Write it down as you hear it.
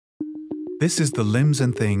This is the Limbs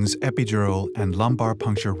and Things epidural and lumbar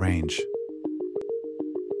puncture range.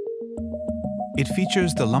 It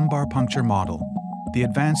features the lumbar puncture model, the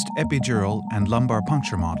advanced epidural and lumbar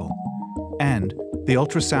puncture model, and the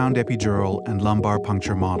ultrasound epidural and lumbar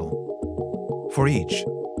puncture model. For each,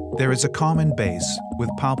 there is a common base with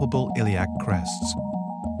palpable iliac crests.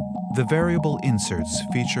 The variable inserts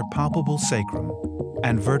feature palpable sacrum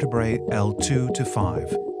and vertebrae L2 to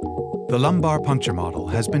 5. The lumbar puncture model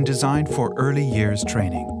has been designed for early years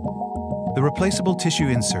training. The replaceable tissue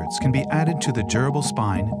inserts can be added to the durable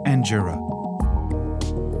spine and dura.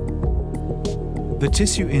 The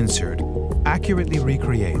tissue insert accurately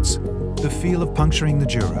recreates the feel of puncturing the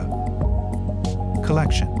dura,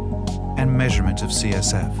 collection, and measurement of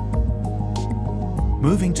CSF.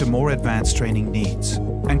 Moving to more advanced training needs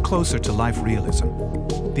and closer to life realism,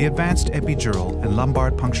 the advanced epidural and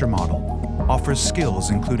lumbar puncture model offers skills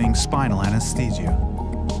including spinal anesthesia.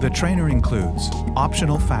 The trainer includes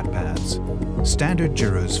optional fat pads, standard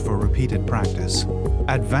duras for repeated practice,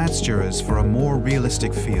 advanced duras for a more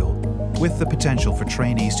realistic feel, with the potential for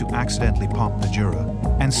trainees to accidentally pop the dura,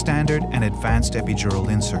 and standard and advanced epidural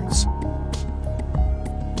inserts.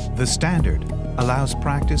 The standard allows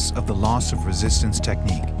practice of the loss of resistance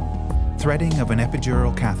technique, threading of an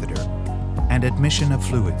epidural catheter, and admission of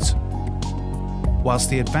fluids, whilst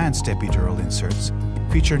the advanced epidural inserts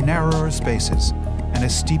feature narrower spaces and a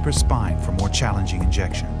steeper spine for more challenging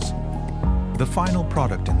injections. The final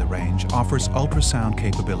product in the range offers ultrasound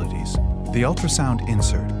capabilities. The ultrasound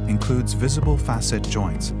insert includes visible facet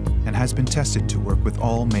joints and has been tested to work with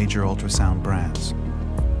all major ultrasound brands.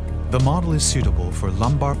 The model is suitable for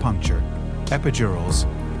lumbar puncture, epidurals,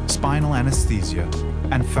 spinal anesthesia,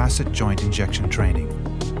 and facet joint injection training.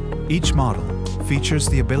 Each model features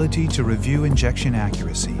the ability to review injection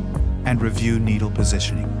accuracy and review needle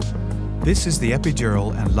positioning. This is the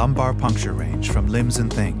epidural and lumbar puncture range from Limbs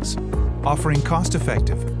and Things, offering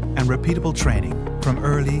cost-effective and repeatable training from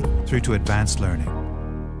early through to advanced learning.